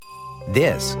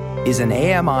This is an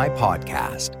AMI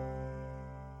podcast.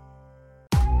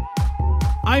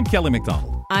 I'm Kelly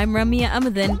McDonald. I'm Ramya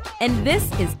Amadin, and this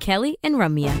is Kelly and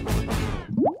Ramya.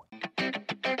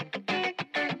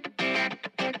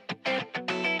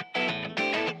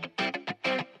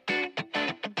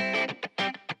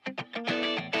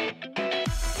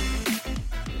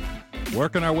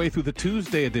 Working our way through the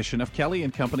Tuesday edition of Kelly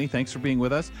and Company. Thanks for being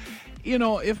with us. You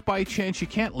know, if by chance you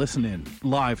can't listen in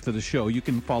live to the show, you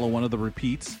can follow one of the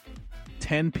repeats,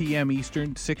 10 p.m.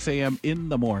 Eastern, 6 a.m. in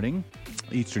the morning,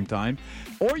 Eastern Time.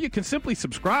 Or you can simply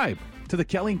subscribe to the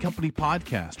Kelly and Company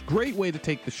podcast. Great way to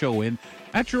take the show in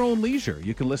at your own leisure.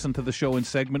 You can listen to the show in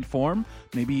segment form.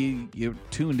 Maybe you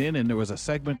tuned in and there was a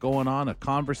segment going on, a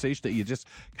conversation that you just,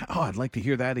 I'd like to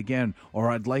hear that again, or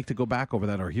I'd like to go back over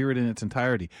that or hear it in its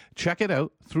entirety. Check it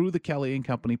out through the Kelly and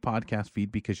Company podcast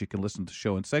feed because you can listen to the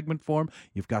show in segment form.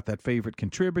 You've got that favorite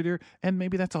contributor, and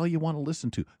maybe that's all you want to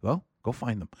listen to. Well, go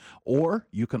find them. Or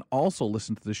you can also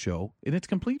listen to the show in its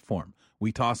complete form.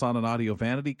 We toss on an audio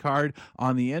vanity card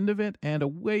on the end of it, and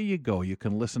away you go. You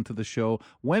can listen to the show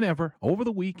whenever, over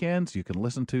the weekends. You can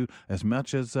listen to as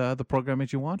much as the program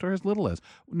as you want or as little as.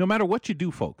 No matter what you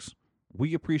do, folks,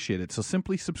 we appreciate it. So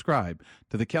simply subscribe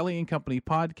to the Kelly and Company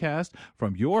podcast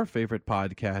from your favorite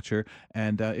podcatcher.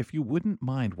 And if you wouldn't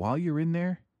mind, while you're in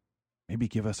there, maybe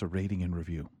give us a rating and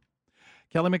review.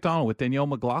 Kelly McDonald with Danielle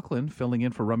McLaughlin filling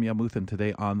in for Ramya Muthan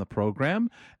today on the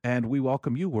program. And we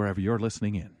welcome you wherever you're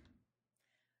listening in.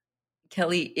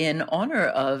 Kelly, in honor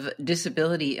of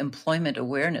Disability Employment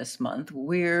Awareness Month,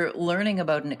 we're learning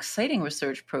about an exciting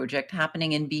research project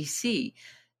happening in BC.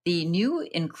 The new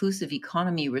Inclusive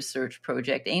Economy Research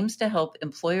Project aims to help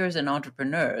employers and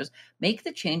entrepreneurs make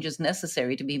the changes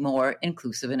necessary to be more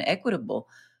inclusive and equitable.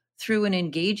 Through an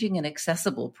engaging and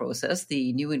accessible process,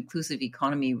 the new Inclusive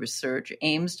Economy Research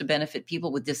aims to benefit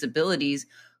people with disabilities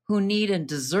who need and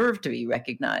deserve to be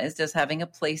recognized as having a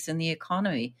place in the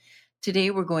economy.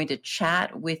 Today, we're going to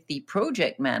chat with the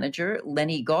project manager,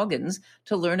 Lenny Goggins,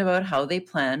 to learn about how they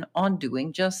plan on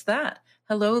doing just that.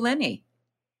 Hello, Lenny.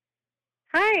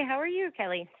 Hi, how are you,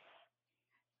 Kelly?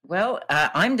 Well,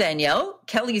 I'm Danielle.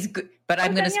 Kelly's good, but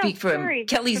I'm going to speak for him. Sorry.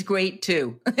 Kelly's great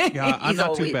too. Yeah, I'm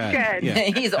not too bad. Good. Yeah.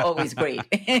 He's always great.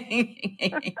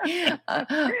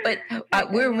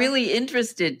 But we're really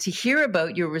interested to hear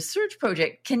about your research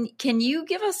project. Can you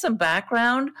give us some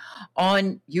background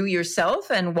on you yourself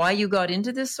and why you got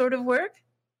into this sort of work?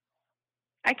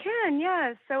 I can,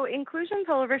 yeah. So Inclusion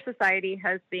Tulliver Society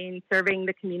has been serving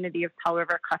the community of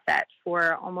Tulliver Cossette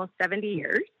for almost 70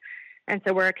 years. And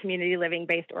so we're a community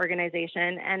living-based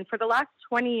organization. And for the last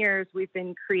 20 years, we've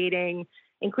been creating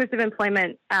inclusive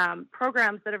employment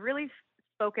programs that have really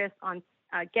focused on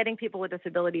getting people with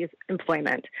disabilities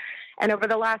employment. And over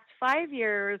the last 5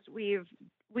 years, we've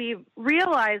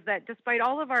realized that despite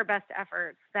all of our best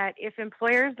efforts, that if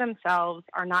employers themselves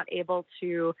are not able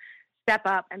to step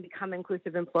up and become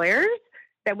inclusive employers,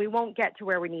 then we won't get to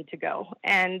where we need to go.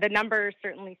 And the numbers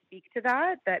certainly speak to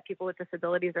that people with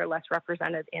disabilities are less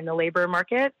represented in the labor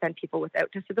market than people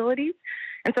without disabilities.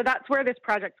 And so that's where this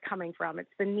project's coming from. It's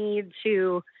the need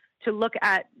to look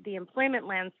at the employment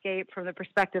landscape from the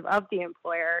perspective of the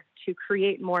employer to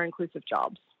create more inclusive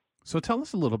jobs. So tell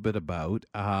us a little bit about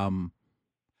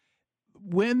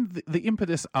when the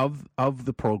impetus of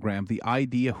the program, the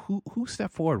idea, who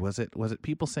stepped forward? Was it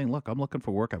people saying, look, I'm looking for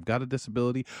work, I've got a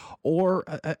disability, or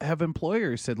have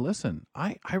employers said, listen,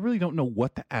 I really don't know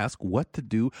what to ask, what to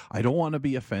do, I don't want to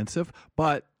be offensive,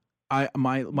 but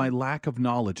my lack of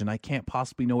knowledge and I can't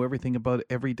possibly know everything about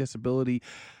every disability.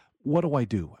 What do I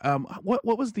do? What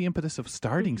was the impetus of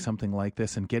starting something like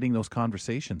this and getting those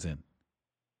conversations in?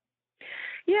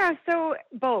 Yeah, so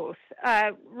both.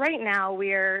 Right now,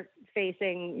 we're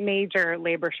facing major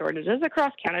labor shortages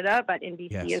across Canada, but in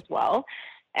BC as well.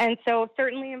 And so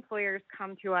certainly employers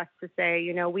come to us to say,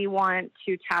 you know, we want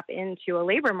to tap into a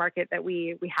labor market that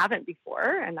we haven't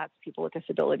before, and that's people with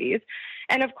disabilities.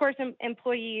 And of course,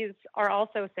 employees are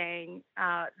also saying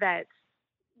that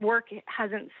work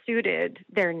hasn't suited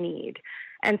their need.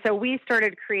 And so we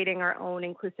started creating our own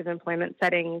inclusive employment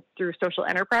settings through social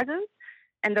enterprises.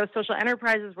 And those social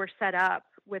enterprises were set up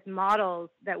with models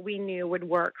that we knew would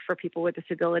work for people with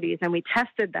disabilities. And we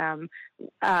tested them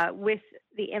with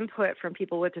the input from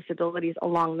people with disabilities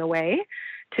along the way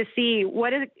to see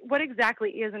what exactly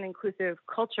is an inclusive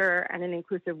culture and an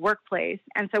inclusive workplace.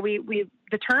 And so we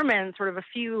determined sort of a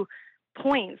few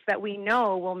points that we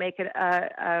know will make it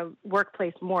a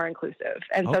workplace more inclusive.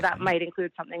 And so that might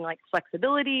include something like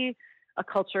flexibility, a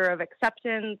culture of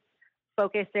acceptance,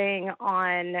 focusing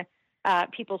on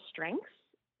people's strengths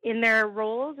in their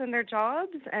roles and their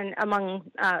jobs, and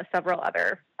among several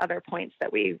other points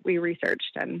that we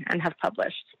researched and have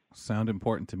published. Sound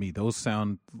important to me. Those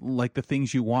sound like the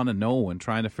things you want to know when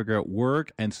trying to figure out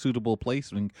work and suitable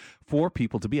placement for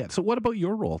people to be at. So what about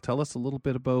your role? Tell us a little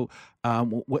bit about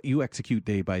what you execute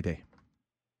day by day.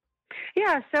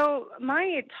 Yeah, so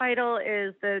my title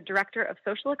is the Director of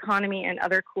Social Economy and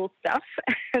Other Cool Stuff.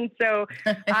 And so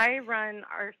I run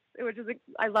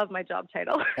I love my job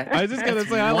title. I was just going to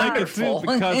say, I like it too,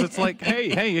 because it's like,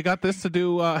 hey, you got this to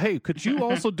do. Hey, could you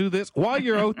also do this while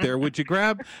you're out there? Would you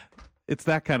grab? It's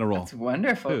that kind of role. That's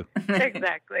wonderful.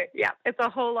 Exactly. Yeah, it's a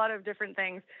whole lot of different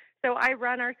things. So I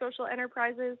run our social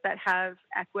enterprises that have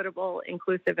equitable,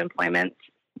 inclusive employment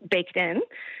baked in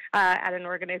at an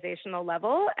organizational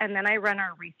level, and then I run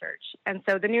our research. And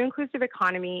so the New Inclusive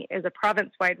Economy is a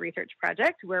province-wide research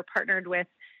project. We're partnered with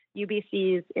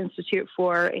UBC's Institute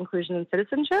for Inclusion and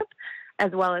Citizenship,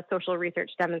 as well as Social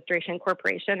Research Demonstration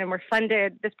Corporation. And we're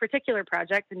funded, this particular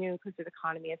project, the New Inclusive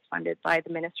Economy, is funded by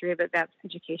the Ministry of Advanced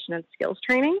Education and Skills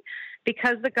Training,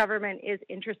 because the government is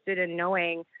interested in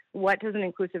knowing what does an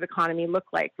inclusive economy look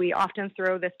like. We often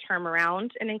throw this term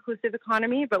around, an inclusive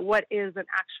economy, but what is an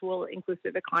actual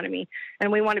inclusive economy?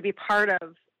 And we want to be part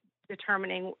of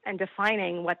determining and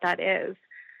defining what that is,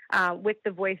 with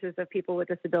the voices of people with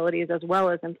disabilities as well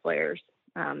as employers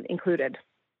included.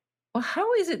 Well,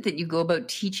 how is it that you go about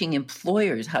teaching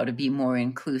employers how to be more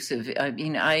inclusive? I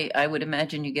mean, I would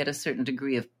imagine you get a certain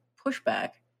degree of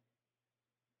pushback.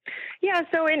 Yeah,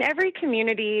 so in every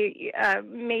community,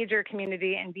 major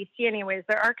community in BC anyways,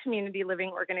 there are community living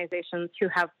organizations who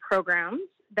have programs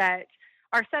that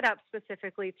are set up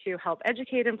specifically to help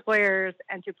educate employers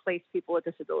and to place people with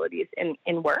disabilities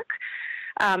in work.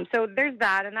 So there's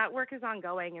that, and that work is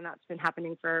ongoing, and that's been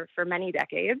happening for many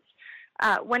decades.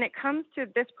 When it comes to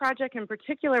this project in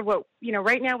particular,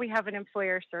 right now we have an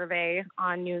employer survey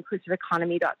on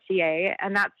newinclusiveenconomy.ca,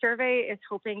 and that survey is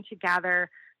hoping to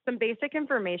gather some basic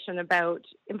information about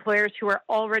employers who are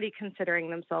already considering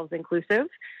themselves inclusive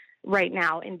right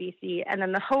now in BC. And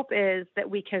then the hope is that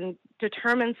we can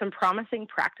determine some promising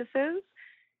practices,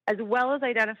 as well as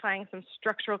identifying some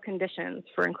structural conditions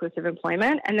for inclusive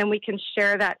employment, and then we can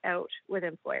share that out with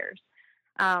employers.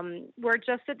 We're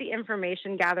just at the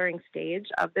information gathering stage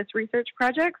of this research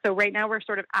project. So right now we're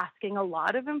sort of asking a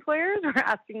lot of employers. We're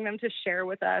asking them to share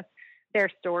with us their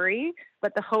story,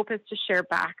 but the hope is to share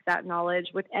back that knowledge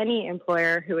with any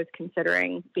employer who is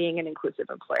considering being an inclusive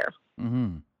employer.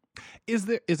 Mm-hmm. Is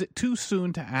it too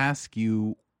soon to ask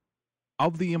you,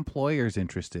 of the employers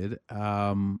interested,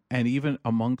 and even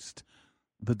amongst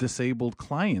the disabled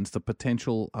clients, the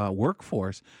potential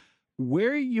workforce,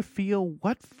 where you feel,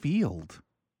 what field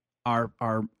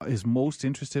is most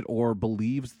interested or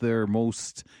believes they're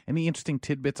most, any interesting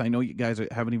tidbits? I know you guys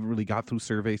haven't even really got through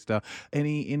survey stuff.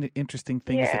 Any interesting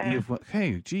things that you've,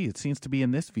 hey, gee, it seems to be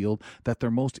in this field that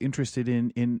they're most interested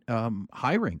in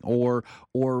hiring or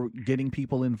getting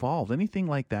people involved? Anything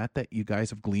like that you guys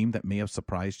have gleaned that may have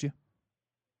surprised you?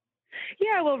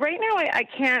 Yeah, well, right now I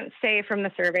can't say from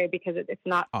the survey because it's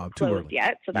not closed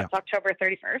yet. So that's October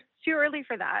 31st. Too early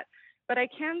for that. But I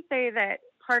can say that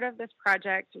part of this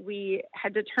project, we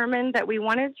had determined that we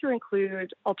wanted to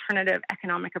include alternative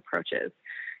economic approaches.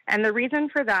 And the reason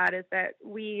for that is that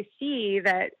we see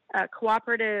that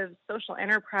cooperatives, social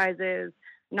enterprises,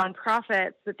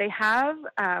 nonprofits, that they have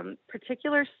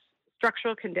particular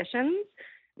structural conditions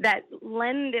that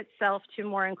lend itself to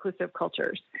more inclusive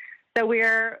cultures. So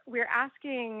we're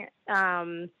asking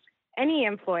any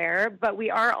employer, but we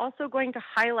are also going to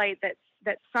highlight that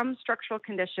some structural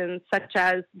conditions, such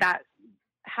as that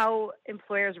how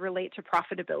employers relate to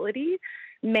profitability,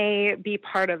 may be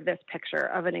part of this picture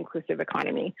of an inclusive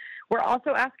economy. We're also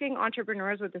asking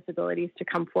entrepreneurs with disabilities to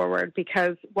come forward,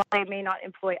 because while they may not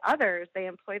employ others, they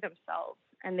employ themselves,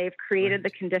 and they've created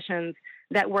the conditions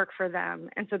that work for them.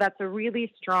 And so that's a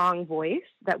really strong voice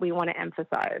that we want to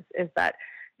emphasize, is that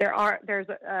there's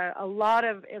a lot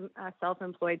of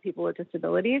self-employed people with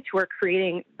disabilities who are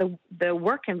creating the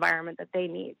work environment that they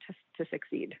need to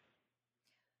succeed.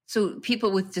 So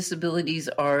people with disabilities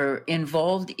are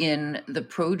involved in the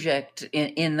project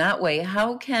in that way.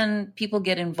 How can people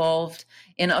get involved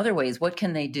in other ways? What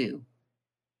can they do?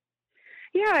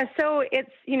 Yeah, so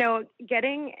it's,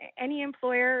 getting any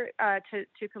employer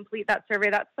to complete that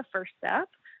survey. That's the first step.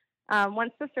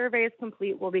 Once the survey is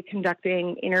complete, we'll be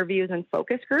conducting interviews and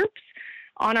focus groups.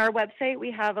 On our website, we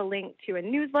have a link to a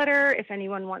newsletter if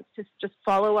anyone wants to just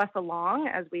follow us along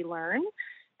as we learn.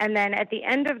 And then at the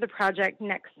end of the project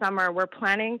next summer, we're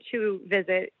planning to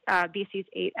visit BC's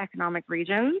 8 economic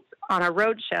regions on a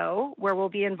roadshow where we'll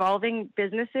be involving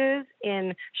businesses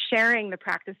in sharing the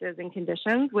practices and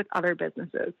conditions with other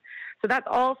businesses. So that's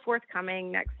all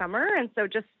forthcoming next summer. And so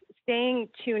just staying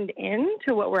tuned in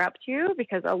to what we're up to,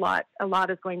 because a lot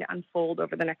is going to unfold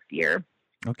over the next year.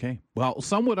 Okay. Well,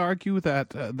 some would argue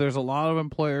that there's a lot of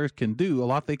employers they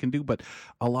can do, but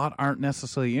a lot aren't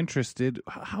necessarily interested.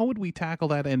 How would we tackle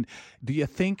that? And do you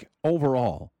think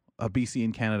overall BC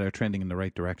and Canada are trending in the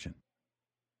right direction?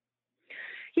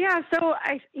 Yeah, so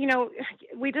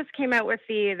we just came out with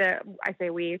the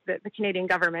Canadian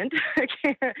government.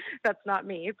 That's not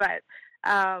me, but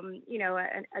a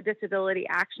disability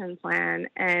action plan,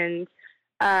 and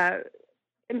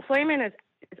employment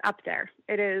is up there.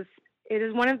 It is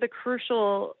one of the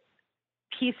crucial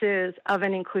pieces of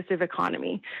an inclusive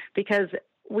economy, because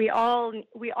we all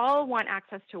want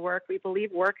access to work. We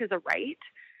believe work is a right,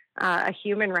 a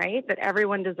human right, that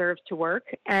everyone deserves to work,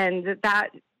 and that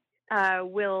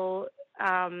will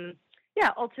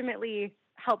ultimately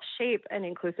help shape an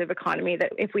inclusive economy,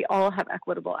 that if we all have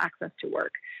equitable access to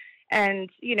work. And,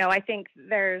 I think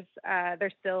there's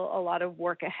still a lot of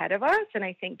work ahead of us. And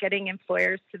I think getting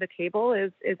employers to the table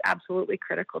is absolutely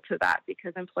critical to that,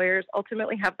 because employers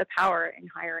ultimately have the power in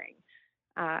hiring.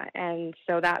 And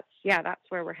so that's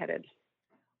where we're headed.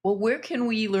 Well, where can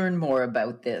we learn more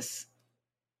about this?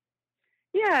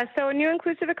 Yeah, so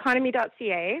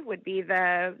newinclusiveenconomy.ca would be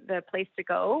the place to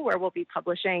go, where we'll be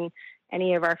publishing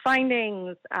any of our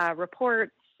findings,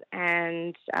 reports,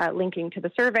 and linking to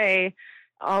the survey,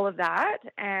 all of that.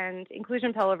 And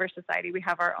Inclusion Pell-Over Society, we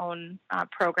have our own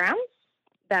programs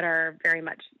that are very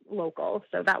much local.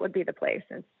 So that would be the place.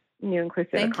 It's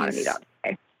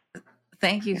newinclusiveenconomy.ca.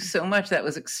 Thank you so much. That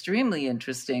was extremely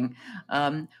interesting.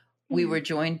 We were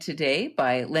joined today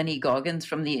by Lenny Goggins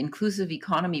from the Inclusive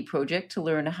Economy Project to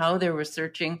learn how they're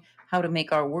researching how to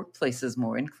make our workplaces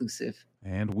more inclusive.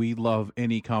 And we love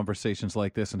any conversations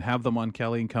like this and have them on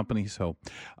Kelly and Company. So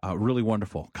really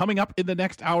wonderful. Coming up in the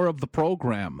next hour of the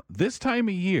program, this time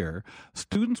of year,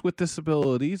 students with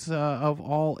disabilities of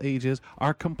all ages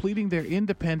are completing their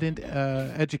independent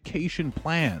education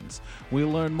plans.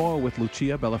 We'll learn more with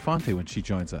Lucia Belafonte when she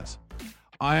joins us.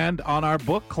 And on our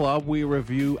book club, we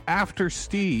review After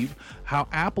Steve, how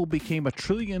Apple became a $1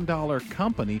 trillion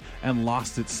company and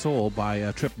lost its soul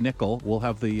by Trip Nickel. We'll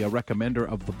have the recommender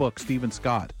of the book, Stephen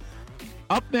Scott.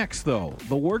 Up next, though,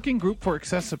 the Working Group for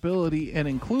Accessibility and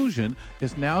Inclusion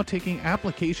is now taking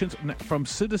applications from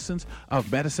citizens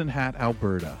of Medicine Hat,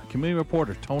 Alberta. Community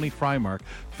reporter Tony Frymark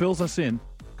fills us in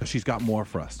because she's got more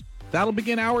for us. That'll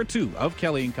begin hour 2 of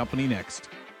Kelly and Company next.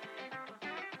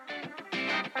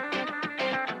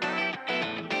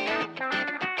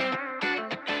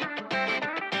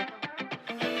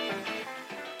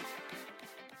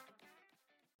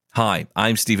 Hi,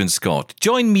 I'm Stephen Scott.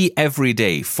 Join me every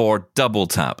day for Double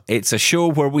Tap. It's a show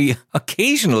where we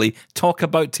occasionally talk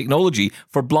about technology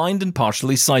for blind and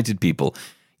partially sighted people.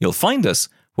 You'll find us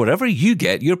wherever you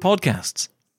get your podcasts.